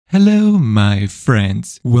Hello, my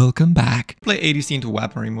friends. Welcome back. Play E.T.C into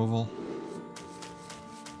weapon removal.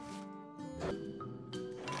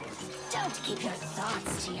 Don't keep your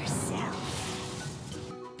thoughts to yourself.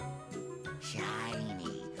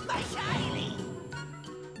 Shiny, my shiny.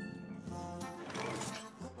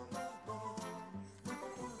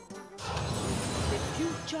 The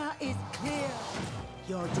future is clear.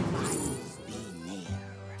 Your demise be near.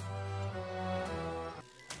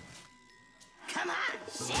 Come on,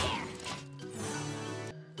 share.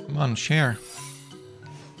 Come on, share.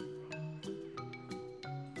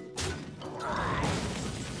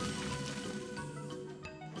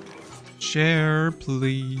 Share,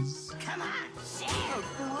 please. Come on, share. A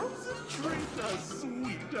frozen treat as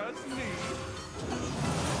sweet as me.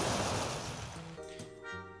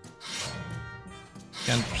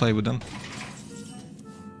 Can't play with them.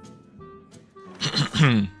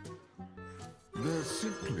 There's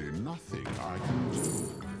simply nothing I can do.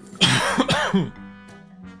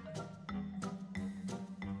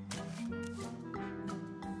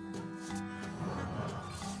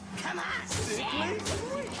 Come on, share.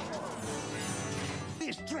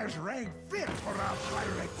 This treasure ain't fit for our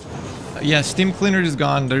pirates. Yeah, Steam Cleaner is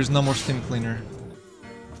gone. There's no more Steam Cleaner.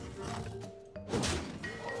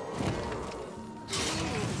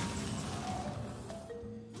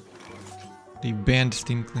 They banned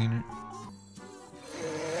Steam Cleaner.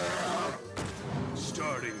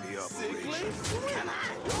 Starting the operation.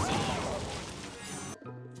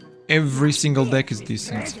 Every single deck is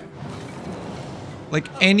decent. Like,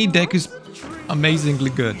 any deck is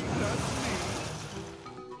amazingly good.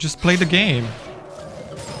 Just play the game.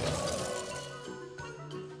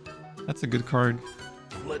 That's a good card.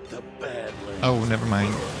 Let the bad land. Oh, never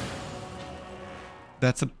mind.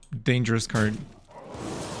 That's a dangerous card.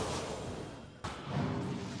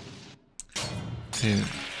 Dude.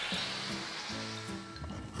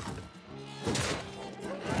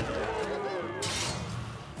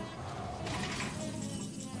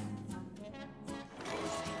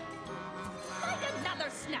 Another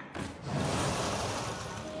snack.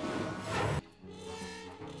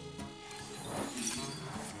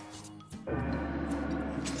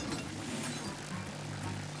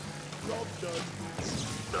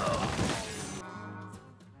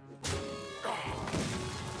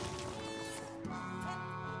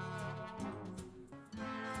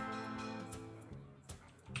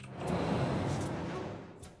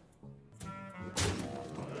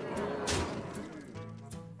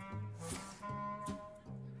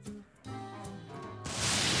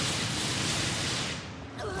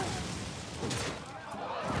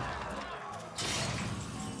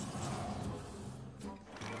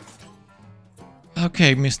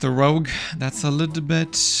 Okay, Mr. Rogue, that's a little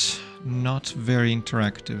bit not very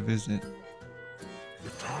interactive, is it? The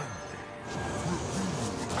time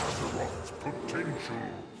Azeroth's potential.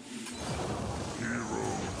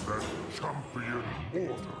 Heroes that champion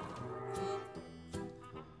order.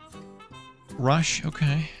 Rush,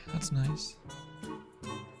 okay, that's nice.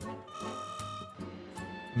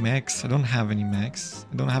 Mechs, I don't have any mechs.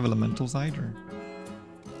 I don't have elementals either.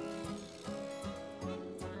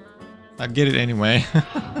 I get it anyway.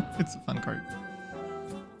 It's a fun card.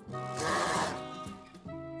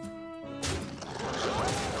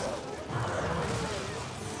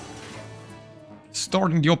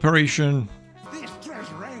 Starting the operation. This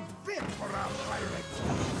treasure ain't fit for our pirates.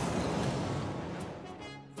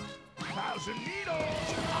 Thousand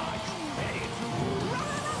needles. Are you ready to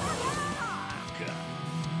rock?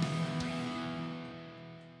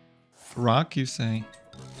 Rock, you say?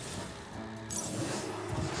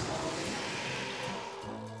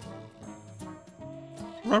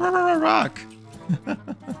 Rock!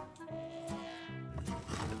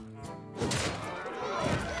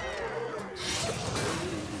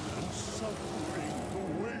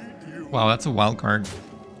 Wow, that's a wild card.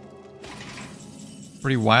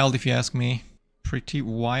 Pretty wild if you ask me. Pretty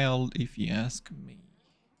wild if you ask me.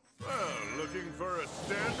 Well, looking for a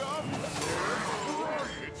standoff?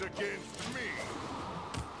 It's against me.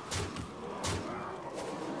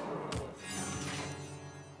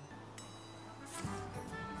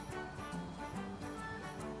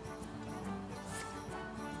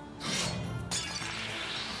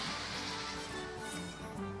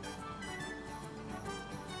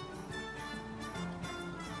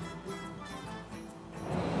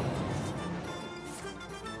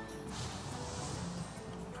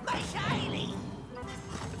 My shiny.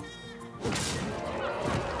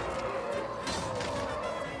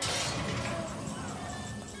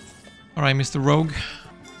 Alright, Mr. Rogue.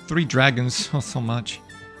 3 dragons, not so much.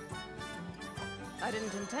 I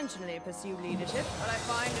didn't intentionally pursue leadership, but I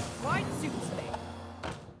find it quite suits me.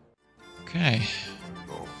 Okay.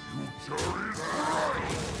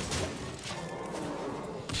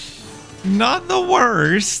 Not the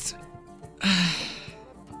worst.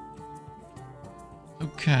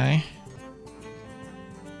 Okay.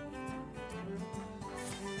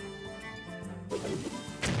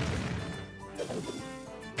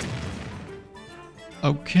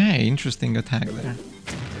 Okay, interesting attack there.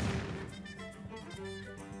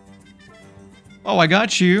 Oh, I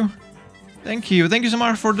got you. Thank you. Thank you so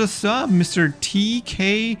much for the sub, Mr.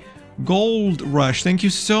 TK Gold Rush. Thank you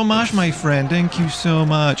so much, my friend. Thank you so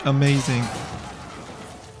much. Amazing.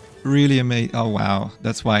 Really amazing. Oh, wow.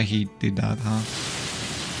 That's why he did that, huh?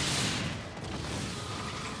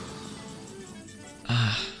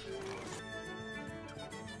 Ah.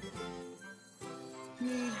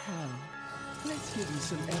 Need help? Let's give you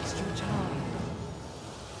some extra time.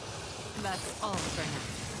 That's all for now.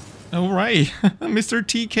 Alright. Mr.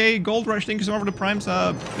 TK Gold Rush, thank you so much for the Prime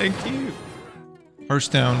sub. Thank you.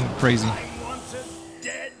 Hearthstone, crazy.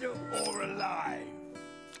 Dead or alive.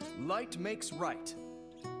 Light makes right.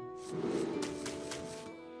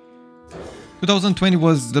 2020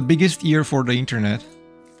 was the biggest year for the internet,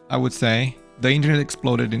 I would say. The internet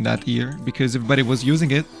exploded in that year because everybody was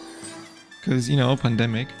using it. Because, you know,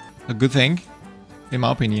 pandemic. A good thing, in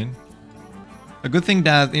my opinion. A good thing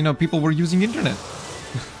that, you know, people were using internet.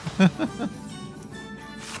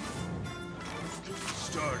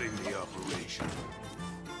 Starting the operation.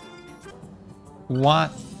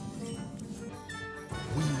 What?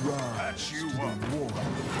 We rise you up. War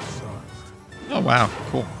sun. Oh wow,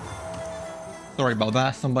 cool. Sorry about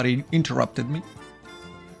that, somebody interrupted me.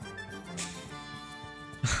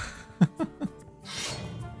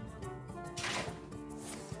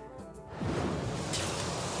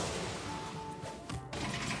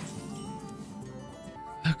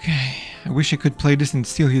 Okay, I wish I could play this and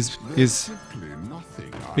steal his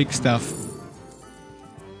big stuff.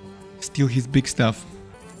 Steal his big stuff.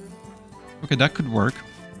 Okay, that could work.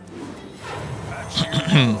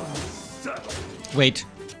 Wait.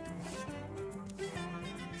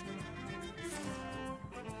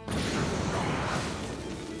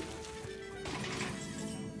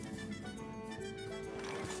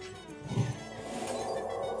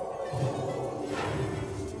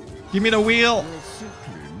 Give me the wheel.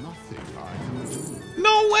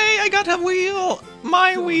 No way, I got a wheel.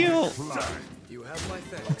 My wheel. You have my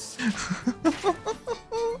thanks.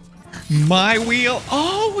 My wheel.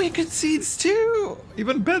 Oh, wicked seeds too.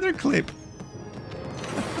 Even better clip.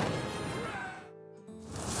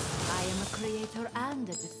 I am a creator and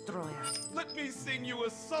a destroyer. Let me sing you a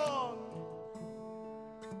song.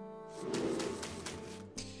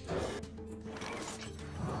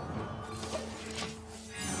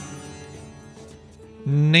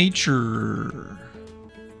 Nature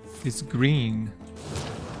is green.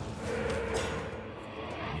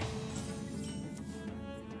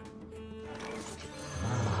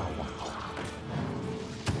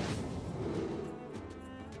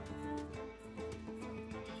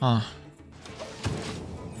 Huh.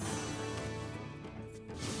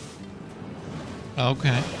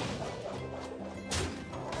 Okay.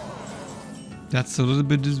 That's a little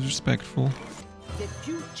bit disrespectful. The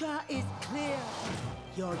future is clear.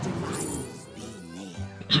 Your demise be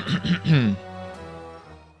near.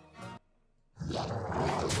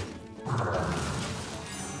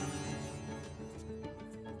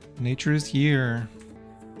 Nature is here.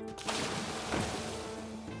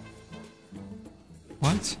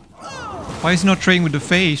 What? Why is he not trading with the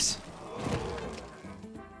face?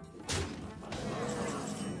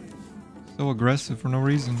 So aggressive for no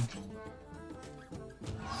reason.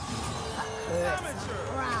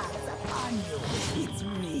 It's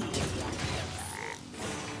me.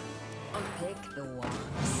 I'll pick the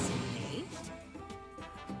ones. Eh?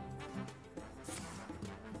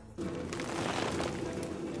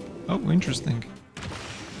 Oh, interesting.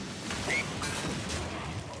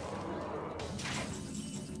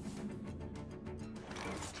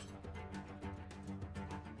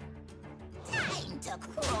 Time to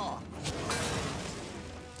crawl.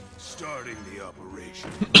 Starting the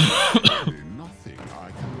operation. Nothing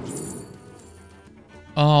I can do.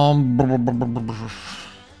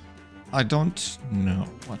 I don't know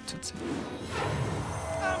what to say.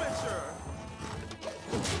 Amateur.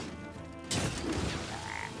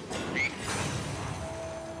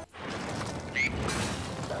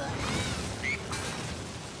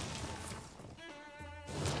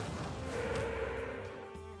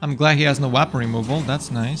 I'm glad he has no weapon removal.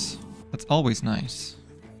 That's nice. That's always nice.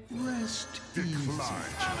 Rest easy.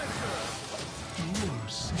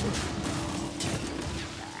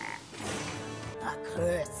 A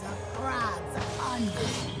curse of frauds upon you.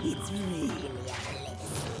 It's really a bliss.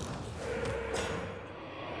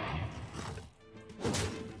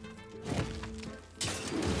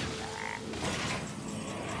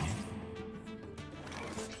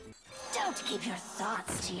 Don't keep your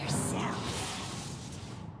thoughts to yourself.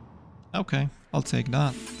 Okay, I'll take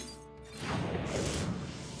that.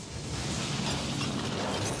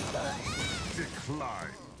 Decline.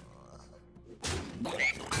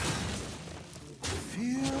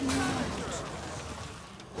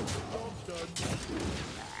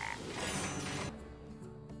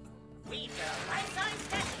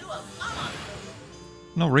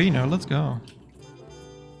 No, Reno, let's go.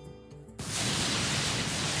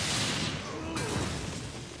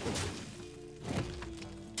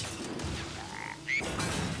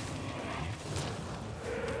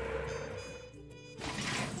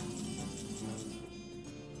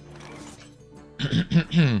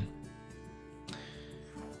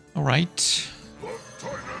 All right.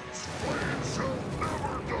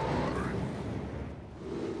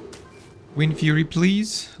 Wind Fury,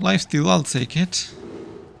 please. Lifesteal, I'll take it.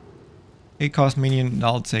 8 cost minion,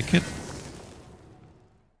 I'll take it.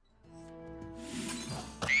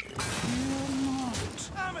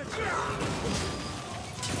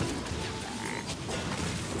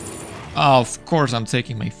 Oh, of course I'm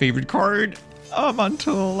taking my favorite card. Oh,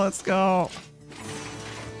 Mantul, let's go.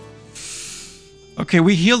 Okay,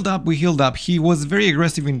 we healed up. He was very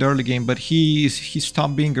aggressive in the early game, but he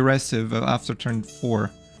stopped being aggressive after turn 4.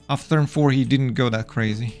 After turn 4, he didn't go that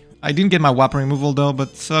crazy. I didn't get my weapon removal though, but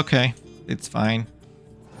it's okay. It's fine.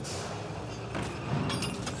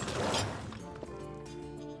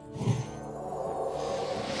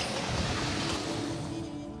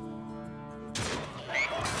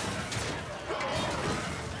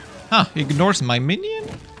 Huh, ignores my minion?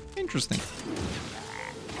 Interesting.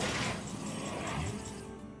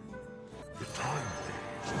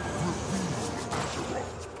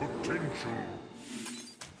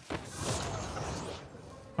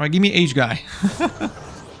 Alright, give me H guy.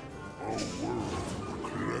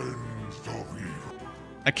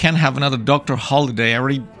 I can't have another Dr. Holiday. I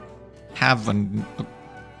already have one.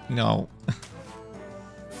 No.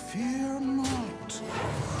 Fear not.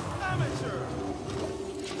 Amateur.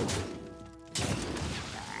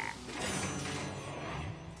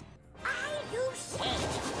 I do say,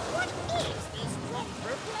 what is this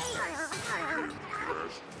proper place?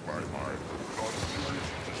 By my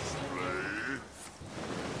blood-drenched display.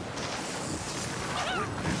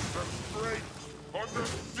 Witness the strength on the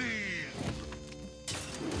seas.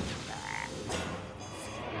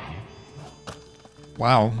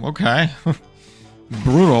 Wow, okay.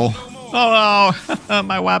 Brutal. Oh no!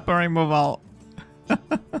 My weapon removal.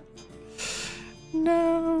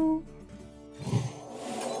 No.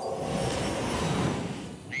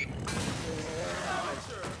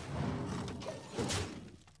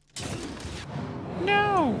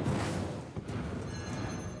 No.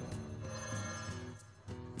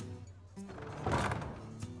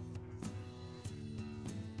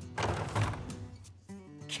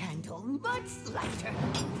 Candle much lighter.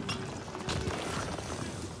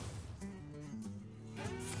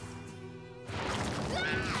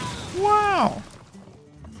 Wow.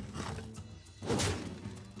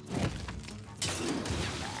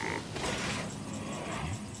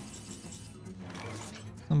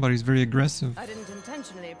 Somebody's very aggressive. I didn't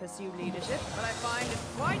intentionally pursue leadership, but I find it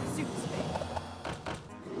quite suits me.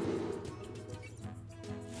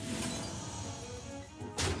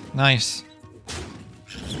 Nice.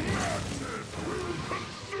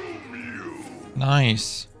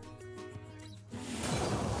 Nice.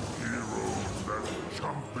 Heroes that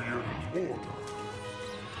champion order.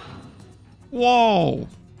 Whoa.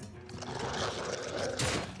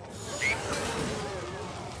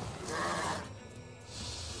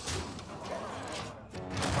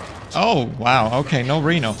 Oh, wow. Okay, no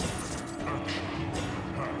Reno.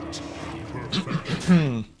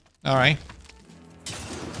 All right.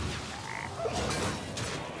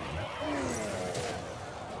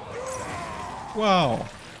 Whoa.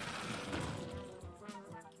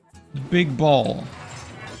 Big ball.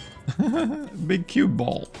 Big cube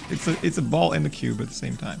ball. It's a ball and a cube at the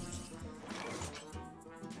same time.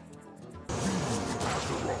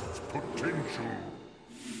 Potential.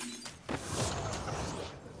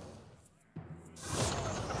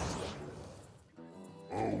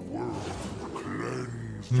 A world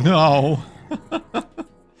cleansed. No.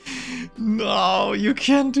 No, you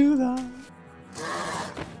can't do that.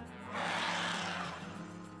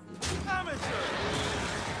 Amateur.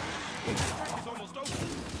 It's almost over.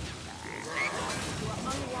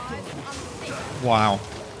 Wow.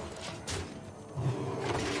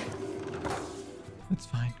 That's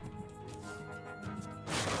fine.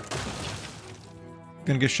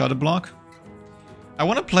 Gonna get Shadow Block. I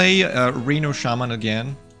want to play Reno Shaman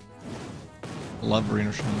again. Love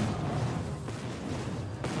Reno Shaman.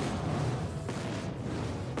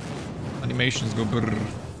 Animations go brrr.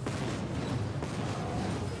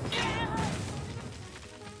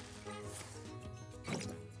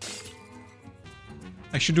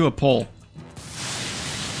 I should do a poll.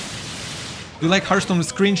 Do you like Hearthstone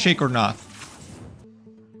screen shake or not?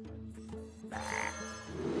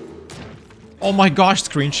 Oh my gosh,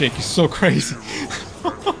 screen shake is so crazy.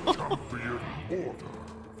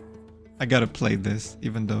 I gotta play this,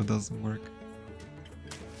 even though it doesn't work.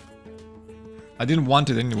 I didn't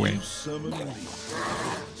want it anyway.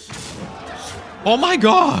 Oh my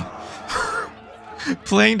god!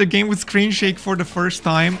 Playing the game with screen shake for the first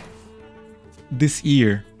time this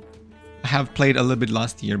year. I have played a little bit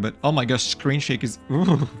last year, but oh my gosh, screen shake is...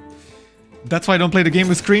 Ooh. That's why I don't play the game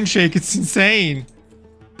with screen shake, it's insane.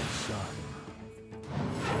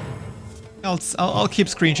 I'll keep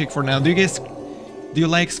screen shake for now. Do you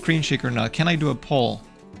like screen shake or not? Can I do a poll?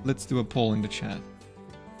 Let's do a poll in the chat.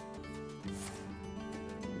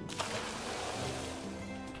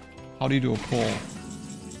 How do you do a poll?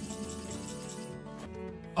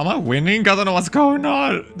 Am I winning? I don't know what's going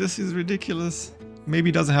on. This is ridiculous. Maybe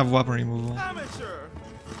it doesn't have weapon removal. Amateur.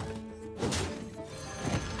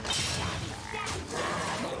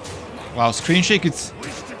 Wow, screen shake it's...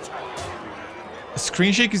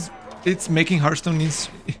 Screen shake is... It's making Hearthstone needs...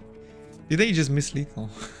 Did they just miss lethal?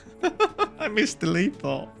 I missed the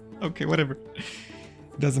lethal. Okay, whatever.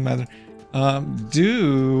 Doesn't matter.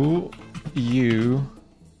 Do you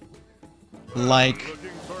like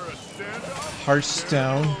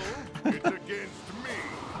Hearthstone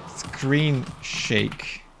screen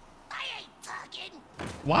shake?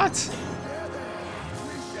 What?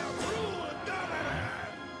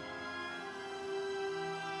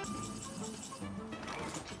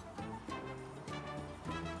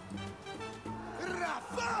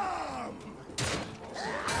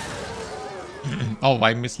 Oh,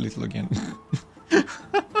 I missed little again.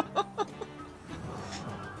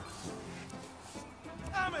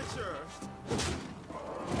 Amateur.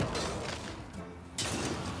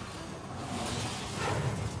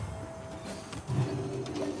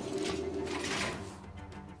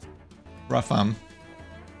 Rough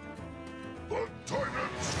The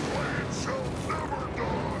tyrant's blade shall never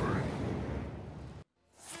die.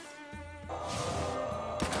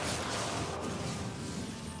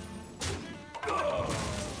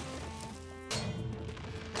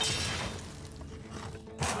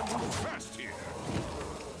 Fast here.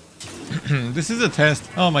 This is a test.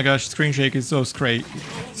 Oh my gosh, screen shake is so great.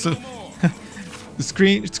 So the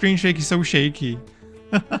screen shake is so shaky.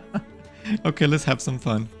 Okay, let's have some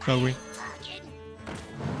fun, shall we?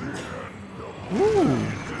 Ooh.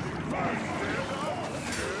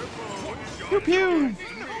 Pew pew.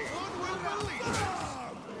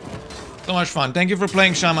 So much fun. Thank you for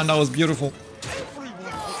playing, Shaman. That was beautiful.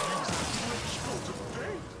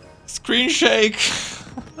 Screen shake.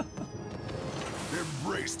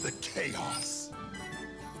 Embrace the chaos.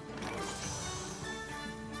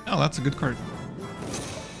 Oh, that's a good card.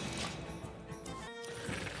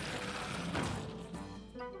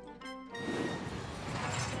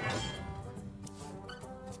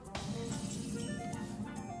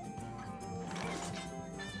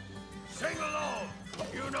 Sing along.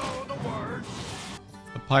 You know the words.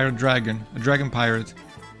 A pirate dragon. A dragon pirate.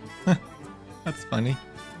 That's funny.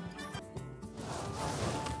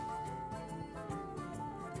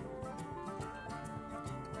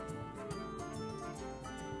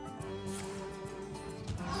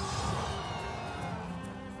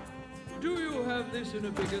 Do you have this in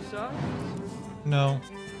a bigger size? No.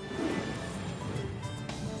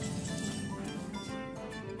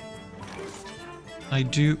 I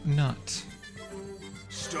do not.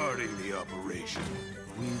 Starting the operation.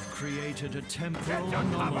 We've created a temporal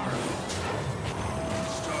anomaly.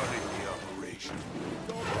 Starting the operation.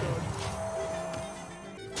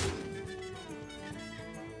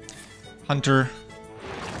 Hunter.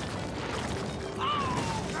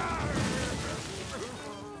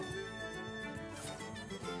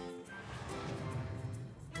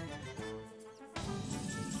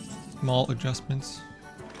 Small adjustments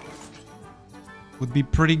would be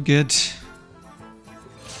pretty good.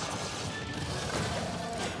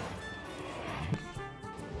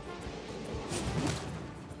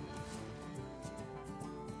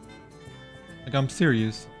 Like, I'm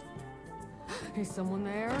serious. Is someone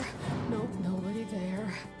there? Nope, nobody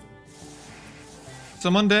there.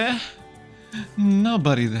 Someone there?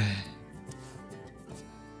 Nobody there.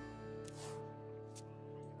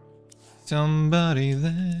 Somebody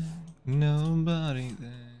there. Nobody there.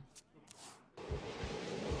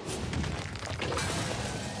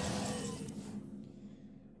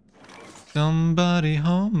 Somebody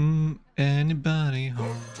home, anybody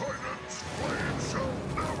home.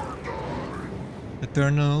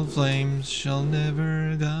 Eternal flames shall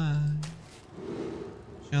never die.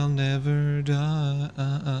 Shall never die.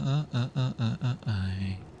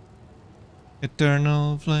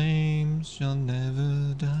 Eternal flames shall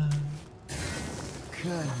never die.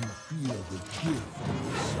 Can you feel the gift of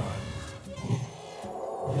the sun?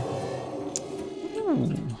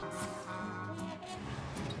 Ooh.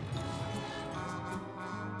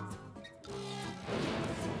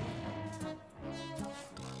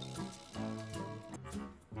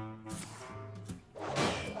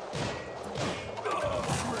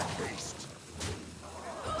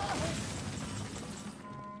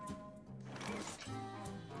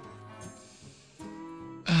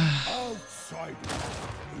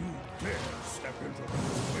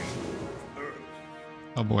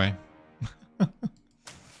 Oh boy. That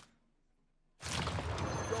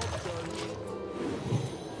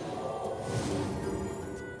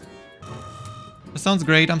sounds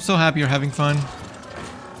great. I'm so happy you're having fun.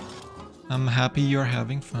 I'm happy you're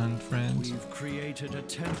having fun, friend. We've created a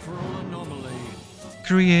temporal anomaly.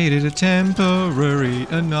 Created a temporary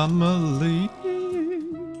anomaly.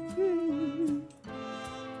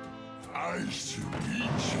 Nice to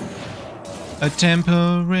meet you. A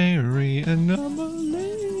temporary anomaly.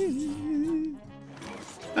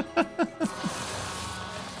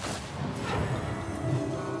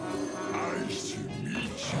 Nice to meet you.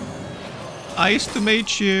 Nice to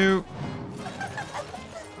meet you.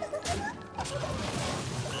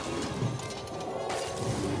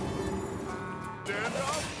 Stand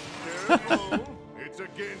up, stand low. It's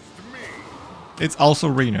against me. It's also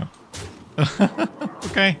Reno.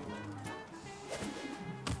 Okay.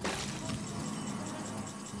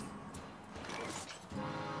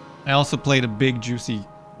 I also played a big juicy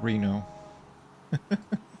Reno.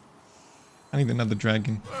 I need another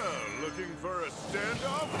dragon. Looking for a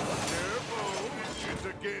standoff? Careful, it's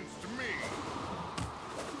against me.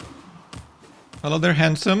 Hello there,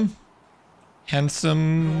 handsome.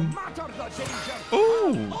 Handsome.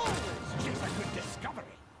 Ooh,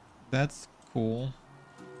 that's cool.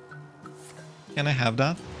 Can I have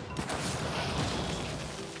that?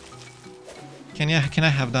 Can I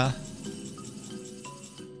have that?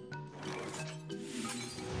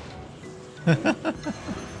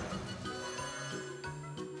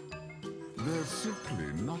 There's simply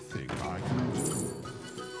nothing I can do.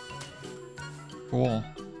 Cool.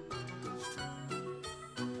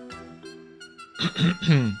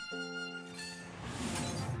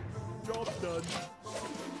 Job done.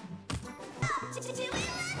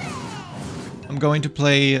 I'm going to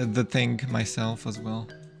play the thing myself as well.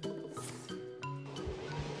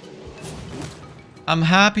 I'm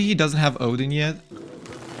happy he doesn't have Odin yet.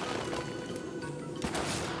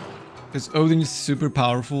 Because Odin is super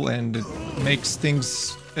powerful and it makes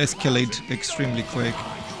things escalate extremely quick.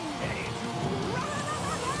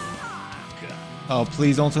 Oh,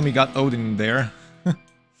 please don't tell me you got Odin in there.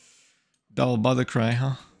 Double bother cry,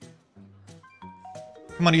 huh?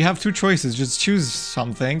 Come on, you have two choices. Just choose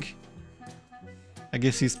something. I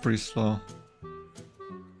guess he's pretty slow.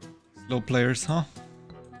 Slow players, huh?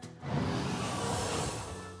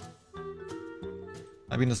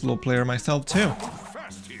 I've been a slow player myself too.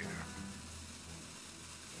 Fast here.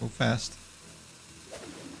 Go fast.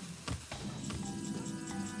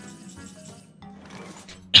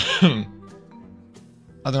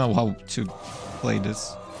 I don't know how to play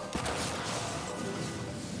this.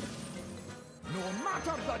 No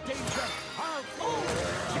matter the danger, I'll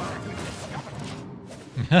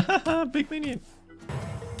Big minion.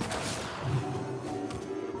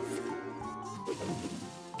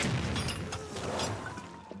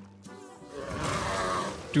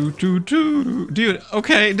 Dude,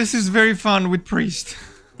 okay, this is very fun with Priest.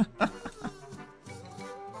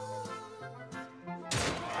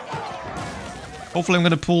 Hopefully I'm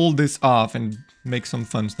gonna pull this off and make some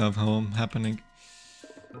fun stuff happening.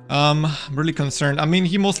 I'm really concerned. I mean,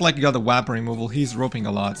 he most likely got the WAP removal. He's roping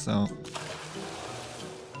a lot, so...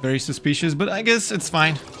 very suspicious, but I guess it's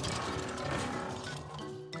fine.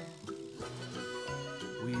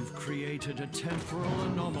 We've created a temporal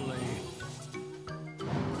anomaly.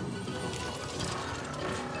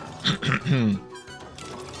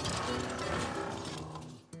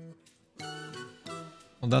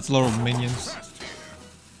 Well, that's a lot of minions.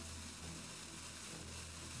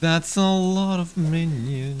 That's a lot of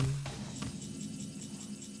minions.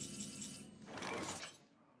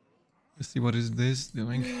 Let's see what is this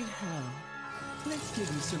doing. Let's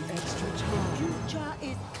give you some extra time. Future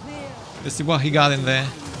is clear. Let's see what he got in there.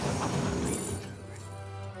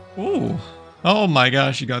 Ooh. Oh my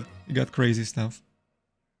gosh, he got crazy stuff.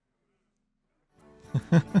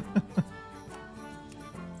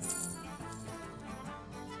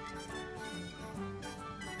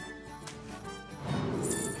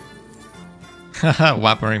 Haha,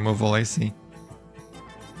 weapon removal, I see.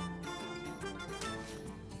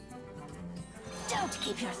 Don't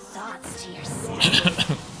keep your thoughts to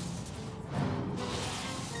yourself.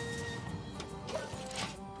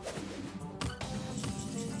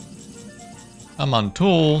 I'm on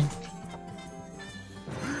tool.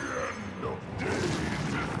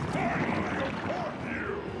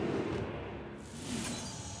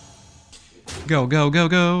 Go, go, go,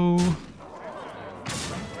 go.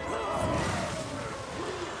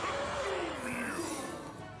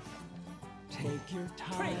 Take your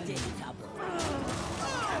time.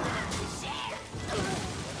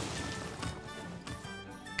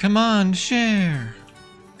 Come on, share.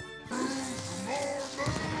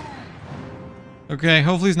 Okay,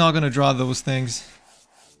 hopefully he's not gonna draw those things.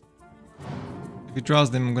 If he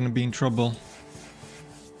draws them, I'm gonna be in trouble.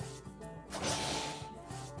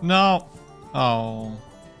 No. Oh.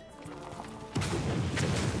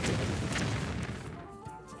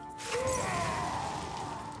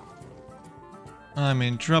 I'm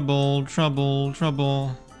in trouble, trouble,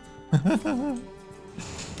 trouble.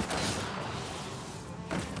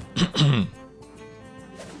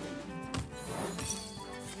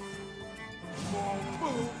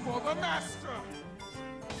 For the master.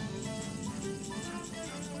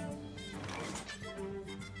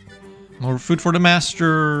 More food for the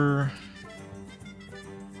master.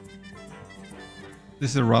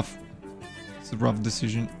 This is a rough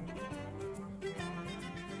decision.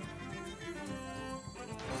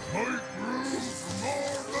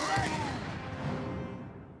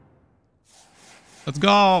 Let's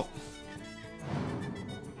go.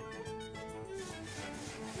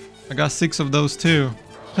 I got 6 of those too.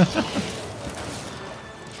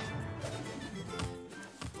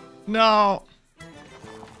 No.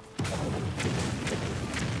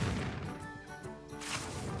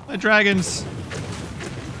 My dragons.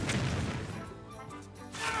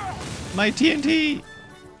 My TNT.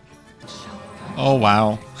 Oh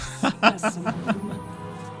wow.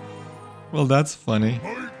 Well, that's funny.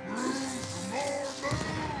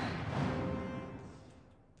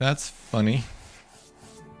 That's funny.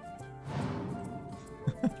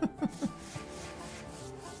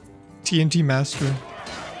 TNT master.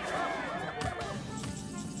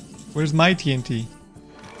 Where's my TNT?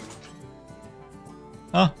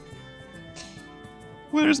 Huh?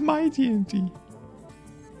 Where's my TNT?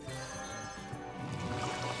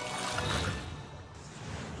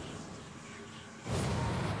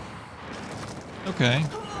 Okay,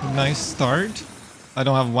 nice start. I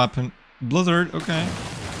don't have a weapon. Blizzard, okay.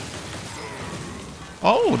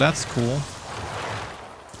 Oh, that's cool.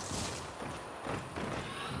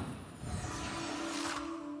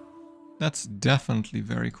 That's definitely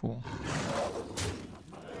very cool.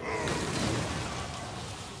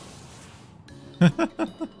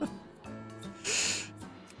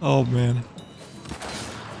 Oh man.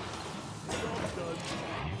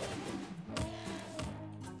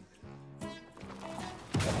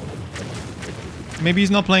 Maybe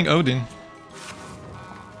he's not playing Odin.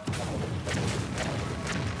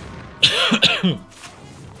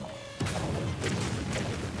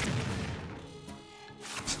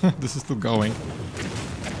 This is still going.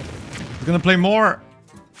 He's gonna play more.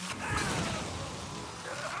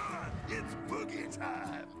 It's boogie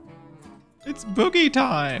time. It's boogie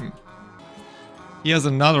time. He has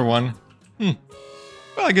another one. Well,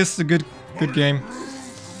 I guess it's a good game.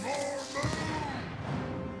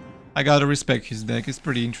 I gotta respect his deck. It's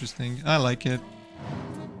pretty interesting. I like it.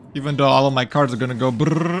 Even though all of my cards are gonna go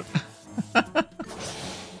brrr.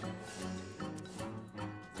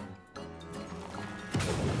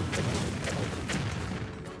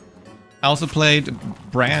 I also played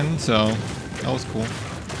Bran, so that was cool.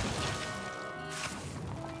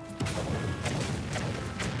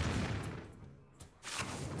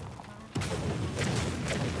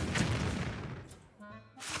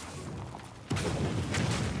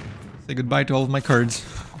 Say goodbye to all of my cards.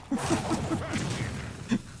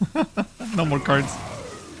 No more cards.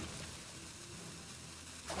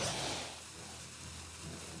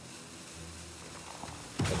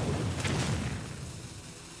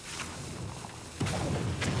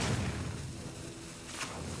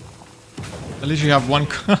 At least you have one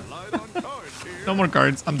card. No more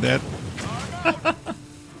cards. I'm dead.